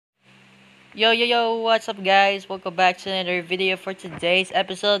Yo, what's up guys? Welcome back to another video for today's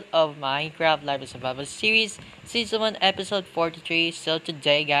episode of Minecraft Live Survival Series Season 1 Episode 43. So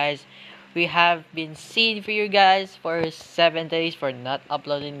today guys, we have been seen for you guys for 7 days for not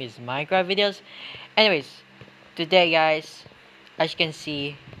uploading these Minecraft videos. Anyways, today guys, as you can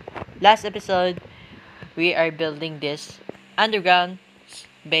see, last episode, we are building this underground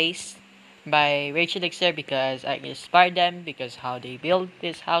base by Rachel Dixer because I inspired them because how they build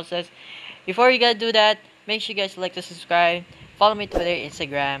these houses. Before you guys do that, make sure you guys like to subscribe, follow me Twitter,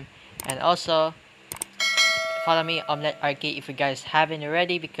 Instagram, and also follow me Omelette Arcade if you guys haven't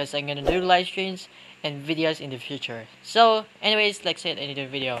already because I'm gonna do live streams and videos in the future. So, anyways, let's get into the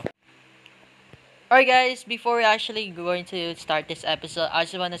video. Alright guys, before we actually going to start this episode, I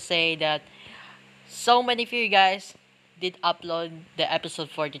just wanna say that so many of you guys did upload the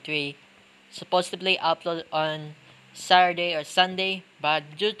episode 43. Supposedly upload on Saturday or Sunday, but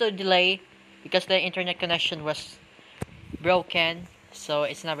due to delay, because the internet connection was broken, so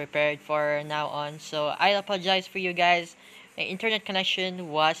it's not repaired for now on. So I apologize for you guys. The internet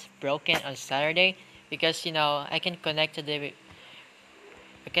connection was broken on Saturday because I can connect to I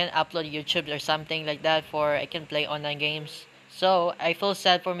can upload YouTube or something like that for I can play online games. So I feel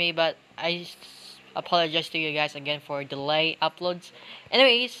sad for me, but apologize to you guys again for delay uploads.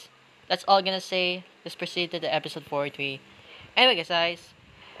 Anyways, that's all I'm gonna say. Let's proceed to the episode 43. Anyway, guys.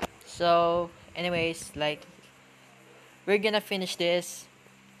 So, anyways, we're gonna finish this.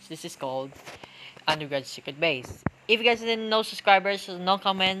 This is called Undergrad Secret Base. If you guys didn't know subscribers, no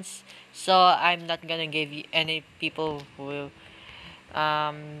comments, so I'm not gonna give you any people who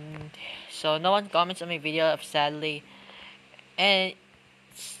so no one comments on my video sadly. And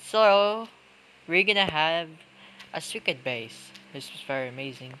so we're gonna have a secret base. This was very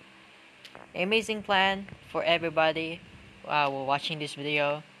amazing. Amazing plan for everybody watching this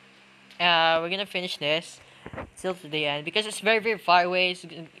video. We're gonna finish this till to the end because it's very far away.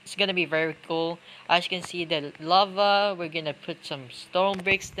 It's gonna be very cool. As you can see the lava, we're gonna put some stone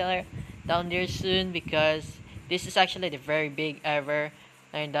bricks down there soon because this is actually the very big ever.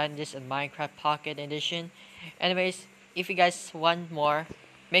 I've done this in Minecraft Pocket Edition. Anyways, if you guys want more,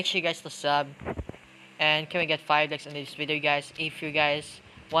 make sure you guys to sub. And can we get 5 likes on this video, guys? If you guys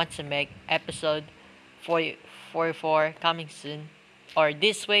want to make episode 44 coming soon or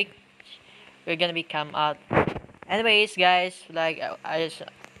this week, we're gonna be come out. Anyways, guys, that's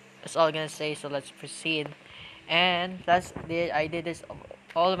all I'm gonna say. So let's proceed. And I did this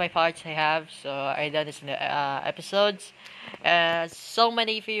all of my parts I have. So I done this in the episodes. So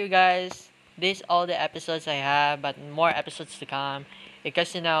many for you guys. These all the episodes I have, but more episodes to come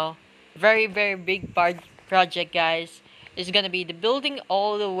because very big project, guys. Is gonna be the building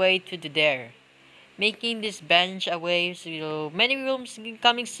all the way to there, making this bench away. So many rooms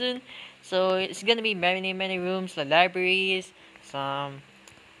coming soon. So it's gonna be many rooms, like libraries, some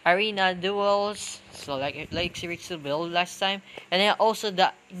arena duels. So like series to build last time, and then also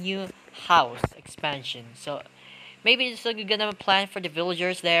the new house expansion. So maybe it's like gonna plan for the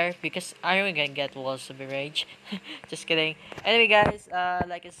villagers there because I am gonna get walls of rage. Just kidding. Anyway, guys,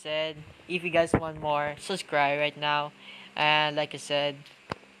 like I said, if you guys want more, subscribe right now. And like I said,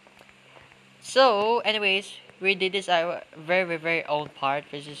 so anyways, we did this our very own part,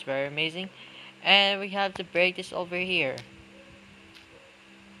 which is very amazing, and we have to break this over here.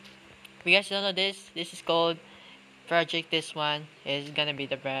 If you guys don't know this, this is called project. This one is gonna be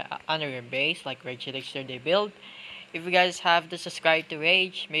the under your base, like Rage Elixir they build. If you guys have to subscribe to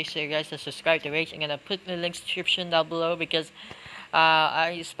Rage, make sure you guys to subscribe to Rage. I'm gonna put the link description down below because I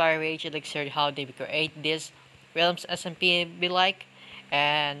inspire Rage Elixir how they create this Realms SMP be like.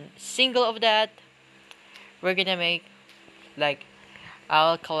 And single of that, we're gonna make like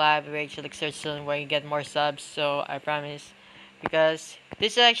I'll collaborate Elixir soon where you get more subs. So I promise, because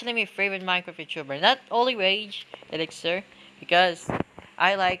this is actually my favorite Minecraft YouTuber. Not only Rage Elixir, because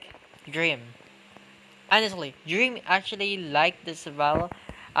I like Dream. Honestly, Dream actually like the survival.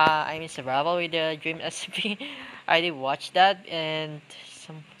 Survival with the Dream SMP. I did watch that and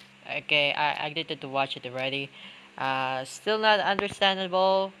some. Okay, I did to watch it already. Still not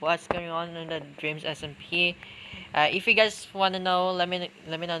understandable what's going on in the Dreams SMP. If you guys want to know, let me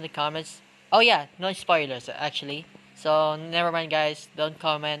know in the comments. Oh yeah, no spoilers actually. So never mind, guys. Don't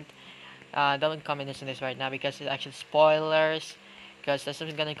comment this right now because it's actually spoilers. Because this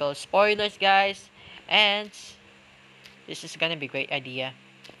is gonna go spoilers, guys. And this is gonna be great idea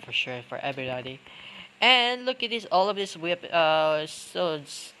for sure for everybody. And look at this, all of this whip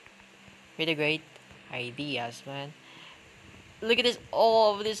swords. Really great ideas, man. Look at this,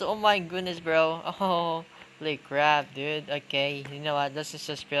 all of this. Oh my goodness, bro. Oh, holy crap, dude. Okay, you know what? Let's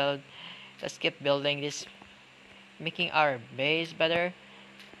just build let's keep building this, making our base better.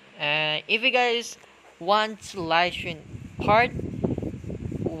 And if you guys want to live stream part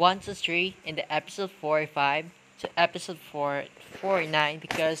 1 to 3 in the episode 45 to episode 449,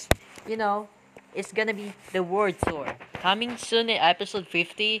 because you know it's gonna be the world tour coming soon in episode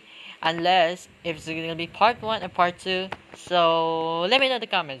 50, unless if it's gonna be part 1 or part 2. So let me know in the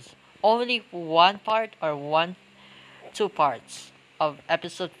comments, only one part or two parts of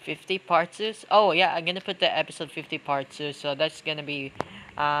episode 50 part 2. Oh yeah, I'm gonna put the episode 50 part 2, so that's gonna be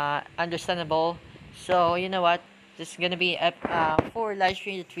understandable. So you know what, this is gonna be 4 live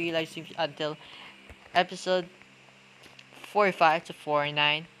streams, 3 live streams until episode 45 to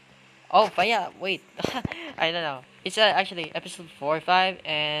 49. Oh but yeah, wait. I don't know, it's actually episode 45,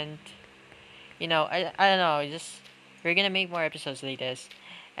 and I don't know, just we're gonna make more episodes like this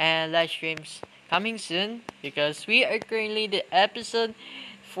and live streams coming soon, because we are currently the episode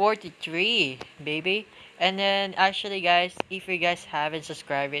 43, baby. And then actually guys, if you guys haven't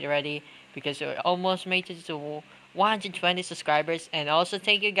subscribed it already, because we're almost made it to 120 subscribers, and also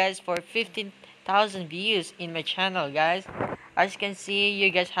thank you guys for 15,000 views in my channel, guys. As you can see, you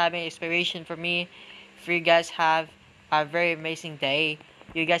guys having inspiration for me. If you guys have a very amazing day,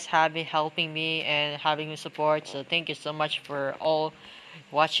 you guys have been helping me and having me support, so thank you so much for all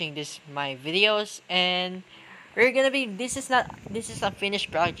watching this my videos. And we're gonna be, this is a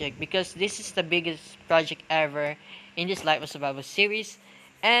finished project, because this is the biggest project ever in this Life of Survival series.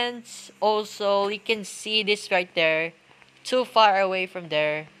 And also you can see this right there, too far away from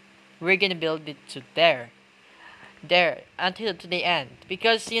there, we're gonna build it to there until to the end,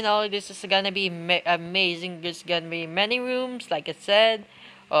 because this is gonna be amazing. There's gonna be many rooms, like I said.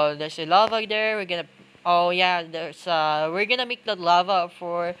 Oh, there's a lava there. Oh yeah, there's we're gonna make the lava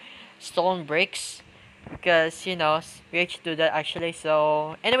for stone bricks, because we actually do that actually.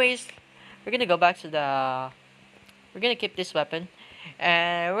 So anyways, we're gonna go back to the, we're gonna keep this weapon,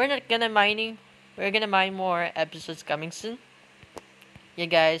 and we're not gonna mining, we're gonna mine more episodes coming soon, yeah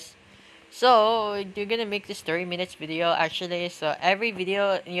guys. So you're gonna make this 30 minutes video actually. So every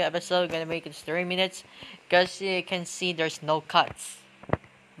video, new episode, gonna make it 30 minutes, because you can see there's no cuts.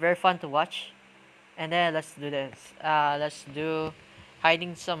 Very fun to watch. And then let's do this. Let's do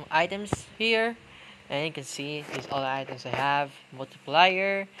hiding some items here. And you can see these all the items I have.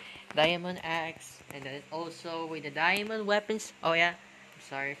 Multiplier, diamond axe, and then also with the diamond weapons. Oh yeah, I'm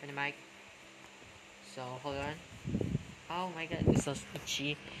sorry for the mic. So hold on. Oh my god, it's so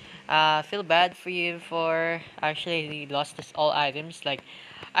itchy. Feel bad for you for actually lost this all items. Like,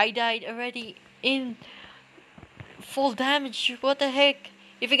 I died already in full damage. What the heck?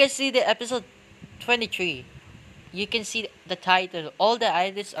 If you can see the episode 23, you can see the title. All the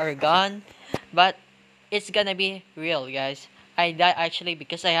items are gone, but it's gonna be real, guys. I died actually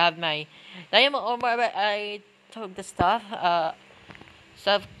because I have my diamond armor, but I took the stuff.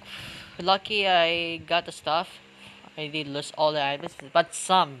 Lucky I got the stuff. I did lose all the items, but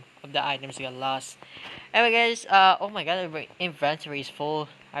some of the items got lost. Anyway, guys, oh my god, my inventory is full.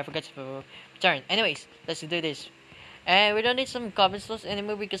 I forgot to return. Anyways, let's do this. And we don't need some cobblestones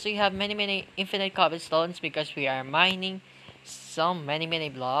anymore, because we have many infinite cobblestones, because we are mining some many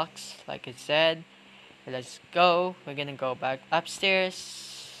blocks, like I said. Let's go. We're gonna go back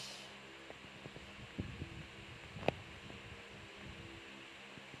upstairs.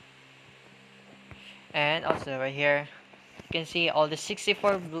 And also right here, you can see all the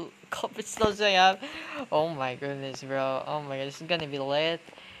 64 cobblestones I have. Oh my goodness, bro. Oh my god, this is gonna be lit.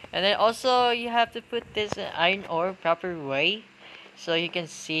 And then also you have to put this iron ore proper way, so you can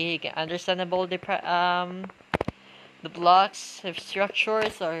see, you can understandable the blocks, the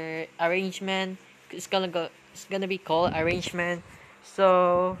structures or arrangement. It's gonna be called arrangement.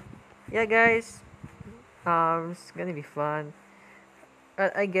 So yeah guys, it's gonna be fun.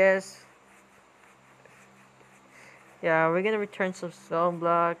 I guess, yeah, we're gonna return some stone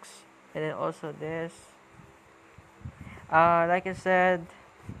blocks, and then also this. Like I said,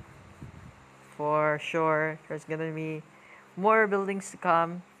 for sure, there's gonna be more buildings to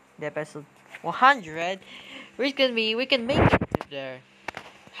come. The episode 100, we can make it to there,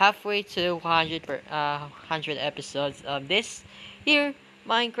 halfway to 100 episodes of this here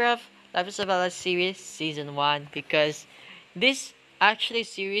Minecraft Life of Survival series season 1, because this actually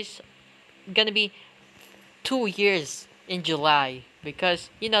series gonna be 2 years in July, because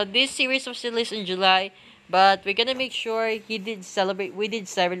this series was released in July, but we're gonna make sure we did celebrate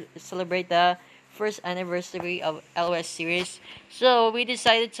the first anniversary of LOS series, so we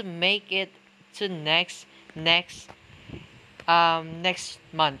decided to make it to next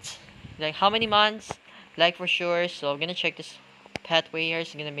month. Like how many months, like for sure. So I'm gonna check this pathway here.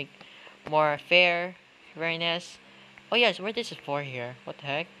 So I'm gonna make more fair, fairness. Oh yes, where this is for here? What the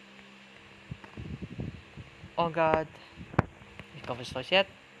heck? Oh god. Is cover close yet?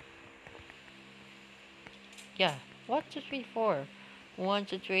 Yeah. 1, 2, 3, 4. 1,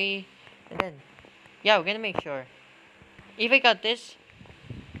 2, 3, and then yeah, we're gonna make sure. If I got this,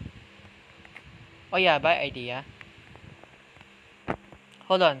 oh yeah, by idea.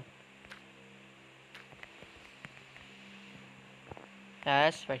 Hold on.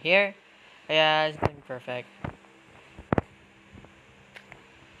 Yes, right here. Yeah, it's gonna be perfect.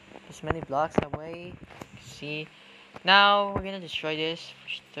 As many blocks away. See. Now we're gonna destroy this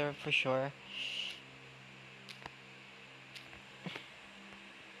for sure.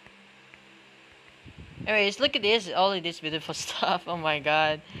 Anyways, look at this, all of this beautiful stuff. Oh my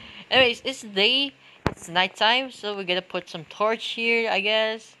god. Anyways, it's day, it's nighttime, so we're gonna put some torch here, I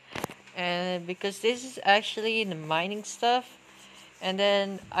guess. And because this is actually the mining stuff, and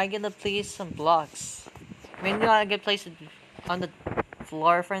then I'm gonna place some blocks. I mean, I'm gonna place it on the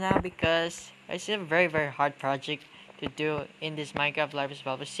floor for now because it's a very hard project to do in this Minecraft Live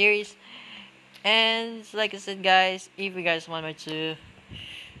Survival series. And like I said, guys, if you guys want me to,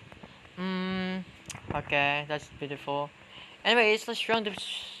 okay, that's beautiful. Anyways, let's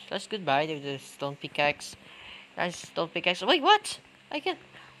goodbye to the stone pickaxe. That's stone pickaxe. Wait, what? I can,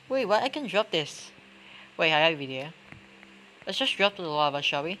 wait, what? I can drop this. Wait, I have a video. Let's just drop to the lava,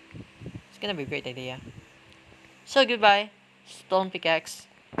 shall we? It's gonna be a great idea. So goodbye, stone pickaxe.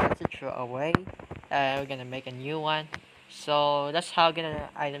 Let's throw away. We're gonna make a new one. So that's how gonna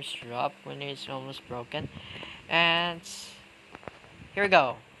items drop when it's almost broken. And here we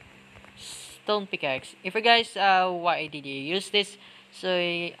go. Stone pickaxe. If you guys why did you use this? So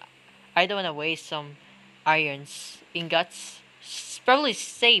I don't wanna waste some irons ingots. Probably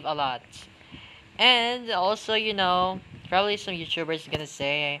save a lot. And also, probably some YouTubers gonna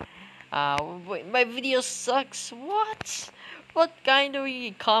say, my video sucks. What? What kind of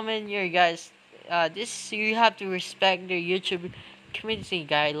comment here, guys? This you have to respect the YouTube community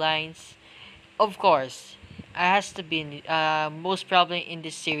guidelines. Of course, it has to be most probably in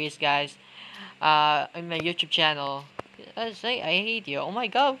this series, guys. In my YouTube channel. I say I hate you. Oh my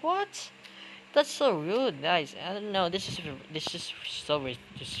God, what? That's so rude, guys. I don't know. This is so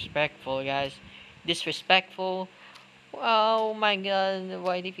disrespectful, guys. Disrespectful. Oh my God,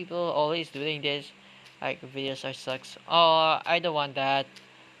 why do people always doing this? Like videos are sucks. Oh, I don't want that.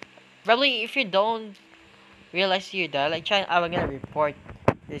 Probably if you don't realize you that, like, I'm gonna report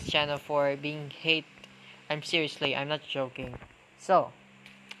this channel for being hate. I'm not joking. So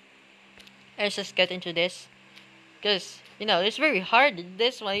let's just get into this. Because, it's very hard.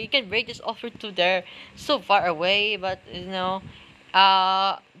 This one, you can break this offer to there so far away, but,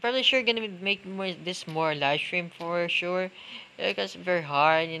 probably sure gonna make this more live stream for sure. Because it's very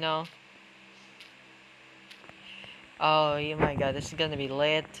hard. Oh, my god, this is gonna be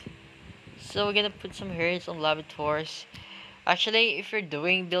lit. So we're gonna put some hearts on laboratories. Actually, if you're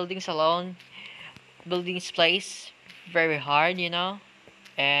doing buildings alone, buildings place, very hard.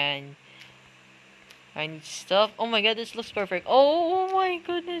 And I need stuff. Oh my god, this looks perfect. Oh my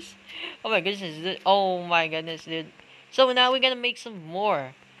goodness. Oh my goodness. Oh my goodness, dude. So now we're gonna make some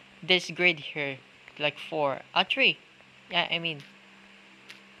more. This grid here. Like 4. 3. Yeah, I mean.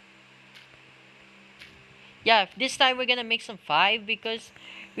 Yeah, this time we're gonna make some 5 because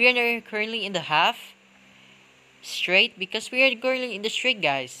we are currently in the half. Straight. Because we are currently in the straight,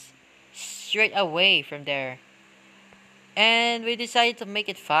 guys. Straight away from there. And we decided to make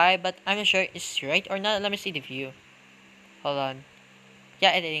it 5, but I'm not sure it's right or not. Let me see the view. Hold on. Yeah,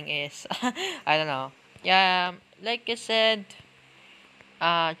 editing is. I don't know. Yeah, like I said,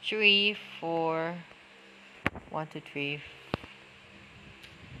 3, 4, 1, 2, 3,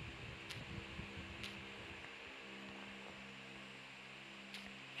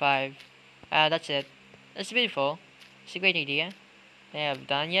 5. That's it. That's beautiful. It's a great idea. They have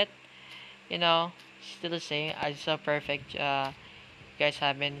done yet. Still the same. I so perfect. You guys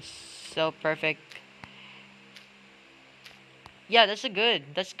have been so perfect. Yeah, that's a good.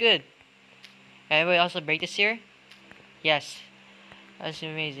 That's good. And we also break this here. Yes, that's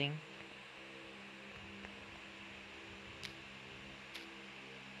amazing.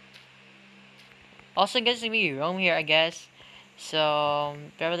 Also, gets me room here, I guess. So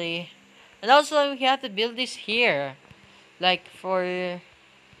probably, and also we have to build this here, like for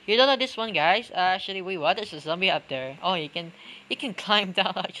you don't know this one, guys. Actually, wait, what? There's a zombie up there. Oh, you can climb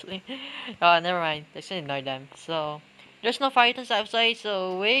down actually. Oh, never mind. Let's ignore them. So there's no fighters outside,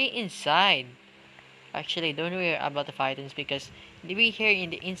 so way inside. Actually, don't worry about the fighters because we here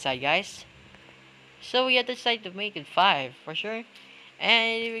in the inside, guys. So we have to decide to make it 5 for sure,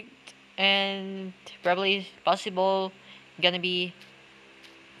 and and probably possible gonna be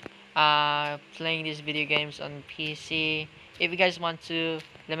playing these video games on PC. If you guys want to,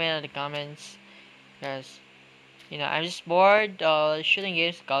 let me know in the comments. Because I'm just bored shooting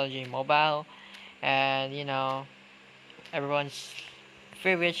games, Call of Duty Mobile, and everyone's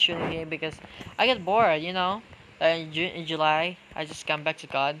favorite shooting game because I get bored. In July, I just come back to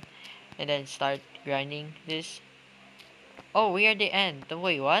COD and then start grinding this. Oh, we are at the end.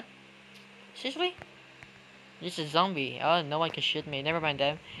 Wait, what? Seriously? This is a zombie. Oh, no one can shoot me. Never mind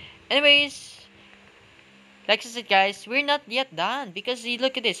them. Anyways, like I said, guys, we're not yet done because you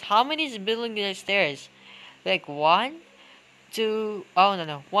look at this. How many is building the stairs? Like one, two. Oh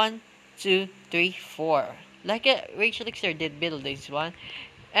no. 1, 2, 3, 4. Like Rachel Dixer did build this one,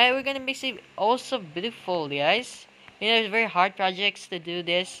 and we're gonna make it also beautiful, guys. It's very hard projects to do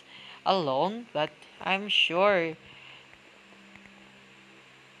this alone, but I'm sure.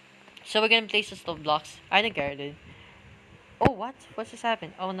 So we're gonna place the stove blocks. I think I did. Oh, what? What's just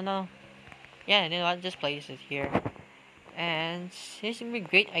happened? Oh no. Yeah, you know what? Just place it here. And it's gonna be a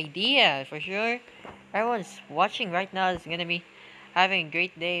great idea for sure. Everyone's watching right now is gonna be having a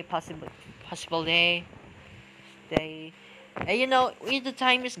great day, possible day. And the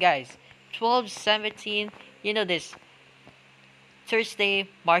time is, guys, 12:17. You know this Thursday,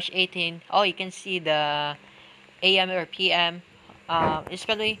 March 18. Oh, you can see the AM or PM. It's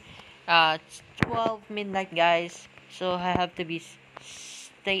probably 12 midnight, guys. So I have to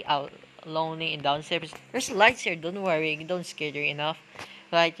stay out lonely in downstairs. There's lights here. Don't worry. Don't scare you enough.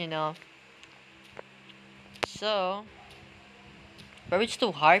 Like So, but it's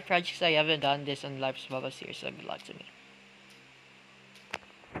too hard projects. I haven't done this on Live Survival series. So good luck to me.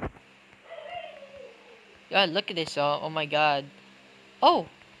 God, look at this. Oh my God. Oh,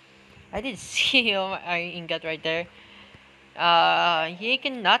 I didn't see my ingot right there. He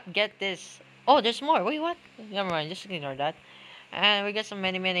cannot get this. Oh, there's more. Wait, what? Never mind. Just ignore that. And we got some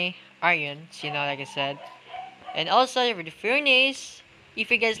many irons. Like I said. And also for the furnace. If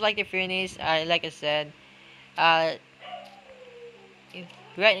you guys like the furnace, like I said, uh,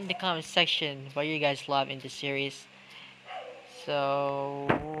 write in the comment section what you guys love in the series. So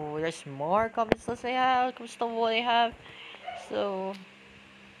there's more cobblestones I have. Cobblestone wood I have. So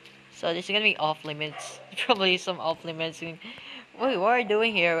this is gonna be off limits. Probably some off limits. Wait, what are you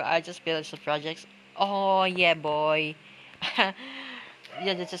doing here? I just built some projects. Oh yeah, boy. Yeah,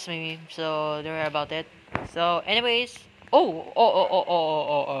 that's just me. So don't worry about it. So anyways,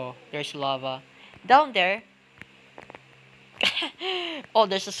 oh. There's lava down there. Oh,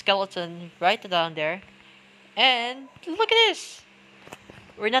 there's a skeleton right down there. And look at this.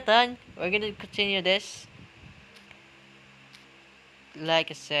 We're not done. We're gonna continue this. Like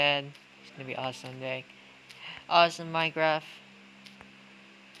I said, it's gonna be awesome. Like awesome Minecraft.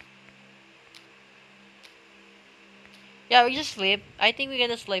 Yeah, we just sleep. I think we're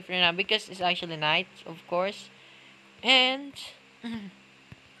gonna sleep for now because it's actually night, of course. And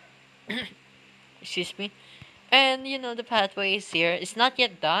excuse me. And the pathway is here. It's not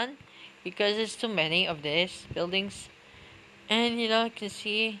yet done because there's too many of these buildings. And you can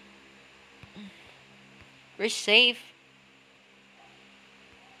see we're safe.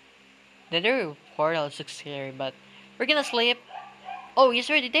 The other portals look scary, but we're gonna sleep. Oh, it's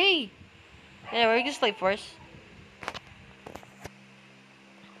already day. Yeah, we're gonna sleep first.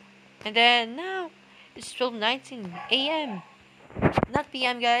 And then now it's 12:19 a.m. Not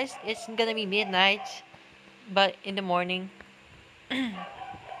p.m. guys. It's gonna be midnight, but in the morning.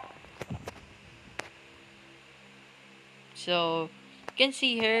 So you can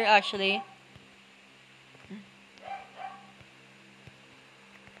see here actually.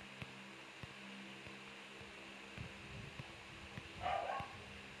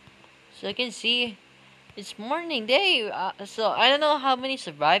 So you can see it's morning day. So I don't know how many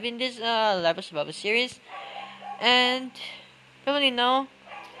survive in this Level Survival series, and probably no.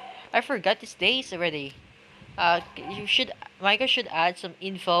 I forgot these days already. You should Micah should add some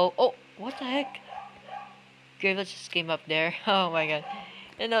info. Oh, what the heck? Gravel just came up there. Oh my god.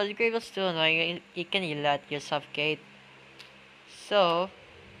 The Gravel's too annoying. You can let you suffocate. So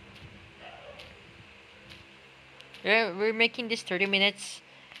we're making this 30 minutes.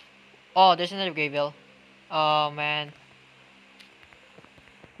 Oh, there's another Gravel. Oh man.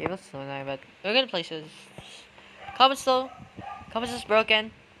 Gravel's so annoying, but we're gonna place this. Cobblestone. Cobblestone's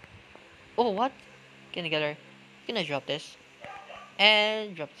broken. Oh, what? Get together. Gonna drop this.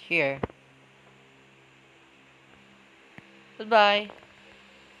 And drop it here. Goodbye.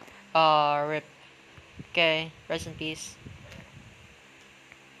 Rip. Okay, rest in peace.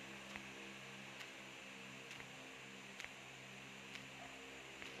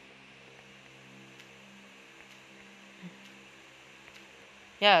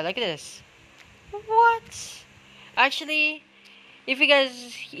 Yeah, like this. What? Actually, if you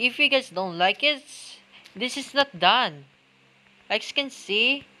guys don't like it, this is not done. Like you can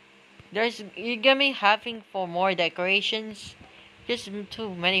see, you're gonna be having for more decorations. Just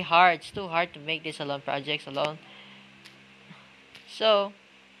too many hearts. Too hard to make this alone projects alone. So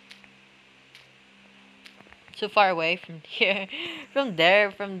too far away from here, from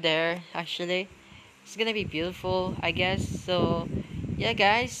there. Actually, it's gonna be beautiful, I guess. So yeah,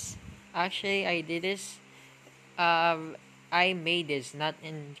 guys. Actually, I did this. Um, I made this not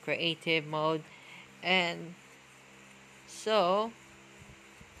in creative mode, and so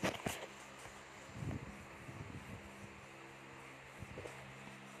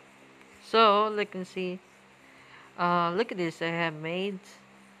look and see. Look at this I have made.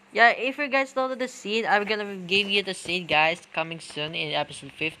 Yeah, if you guys don't know the seed, I'm gonna give you the seed, guys, coming soon in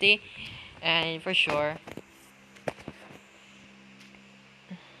episode 50, and for sure,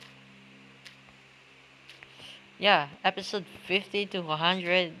 yeah, episode 50 to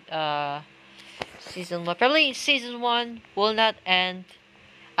 100, season one. Probably season one will not end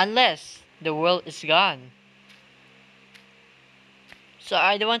unless the world is gone. So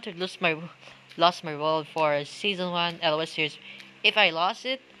I don't want to lost my world for season one LOS series. If I lost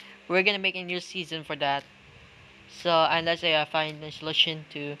it, we're gonna make a new season for that. So unless I find a solution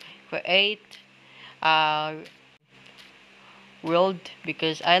to create world,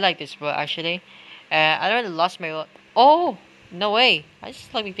 because I like this world actually. I already lost my world. Oh no way! I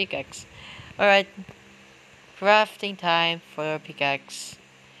just like my pickaxe. All right, crafting time for pickaxe,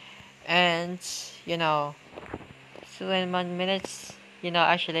 and you know, 2 minutes.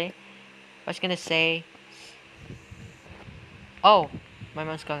 Actually, I was gonna say. Oh, my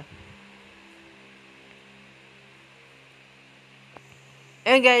mom's gone.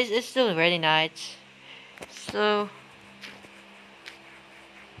 And guys, it's still really night. So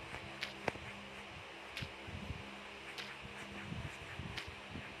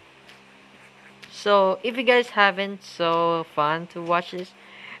if you guys haven't so fun to watch this,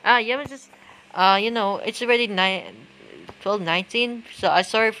 yeah, it's just it's already 12:19. So I'm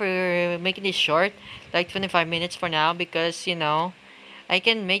sorry for making this short, like 25 minutes for now, because I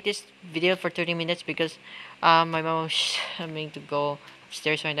can make this video for 30 minutes because my mom was having to go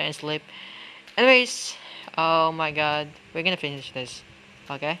upstairs right now and sleep. Anyways, oh my god, we're gonna finish this,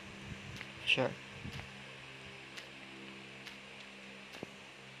 okay? Sure.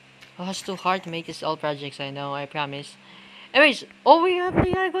 Oh, it's too hard to make this all projects, I know, I promise. Anyways, oh, we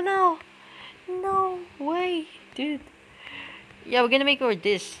gotta go now. No way, dude. Yeah, we're gonna make over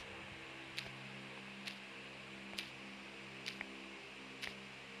this.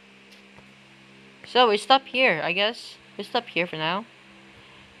 So we stop here, I guess. We stop here for now.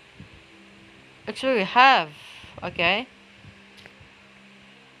 Actually, we have. Okay.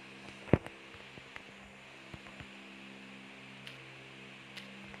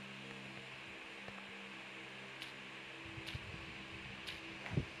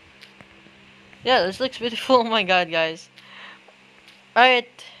 Yeah, this looks beautiful. Oh my god, guys. Alright,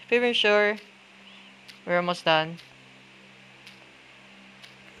 pretty sure we're almost done.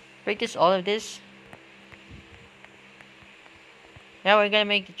 Break this, all of this. Now we're gonna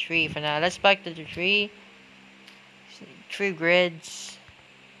make the tree for now. Let's back to the tree. Tree grids.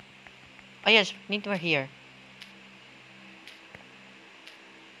 Oh yes, need more here.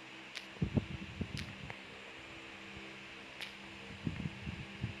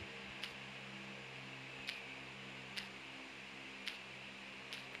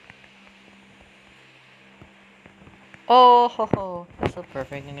 Oh ho ho, that's so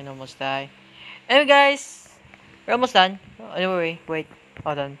perfect. I'm gonna almost die. Anyway, guys, we're almost done. Oh, don't worry, wait,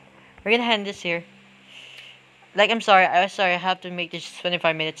 hold on. We're gonna end this here. Like, I'm sorry, I have to make this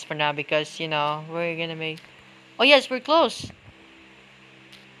 25 minutes for now because we're gonna make. Oh yes, we're close.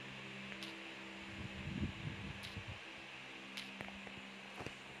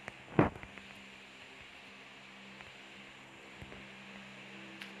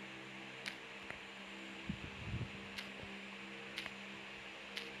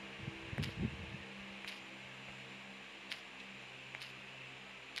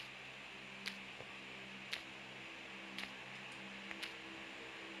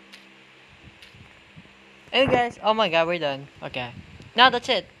 Hey guys, oh my god, we're done. Okay, now that's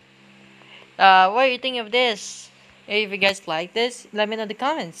it. What do you think of this? If you guys like this, let me know in the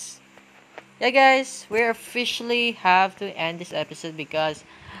comments. Yeah, guys, we officially have to end this episode because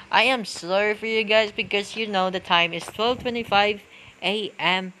I am sorry for you guys because the time is 12:25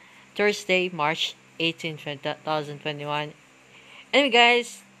 a.m. Thursday, March 18, 2021. Anyway,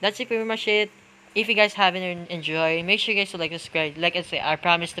 guys, that's it pretty much it. If you guys haven't enjoyed, make sure you guys to like, subscribe. Like I say, I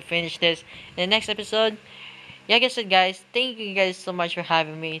promise to finish this in the next episode. Yeah, like I said, guys, thank you guys so much for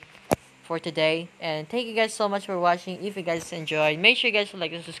having me for today, and thank you guys so much for watching. If you guys enjoyed, make sure you guys to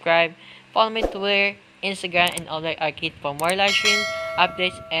like and subscribe. Follow me Twitter, Instagram, and all that arcade for more live stream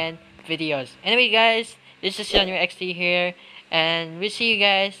updates and videos. Anyway, guys, this is your XT here, and we'll see you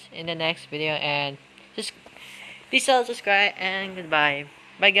guys in the next video. And just please subscribe and goodbye.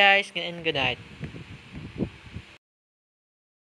 Bye, guys, and good night.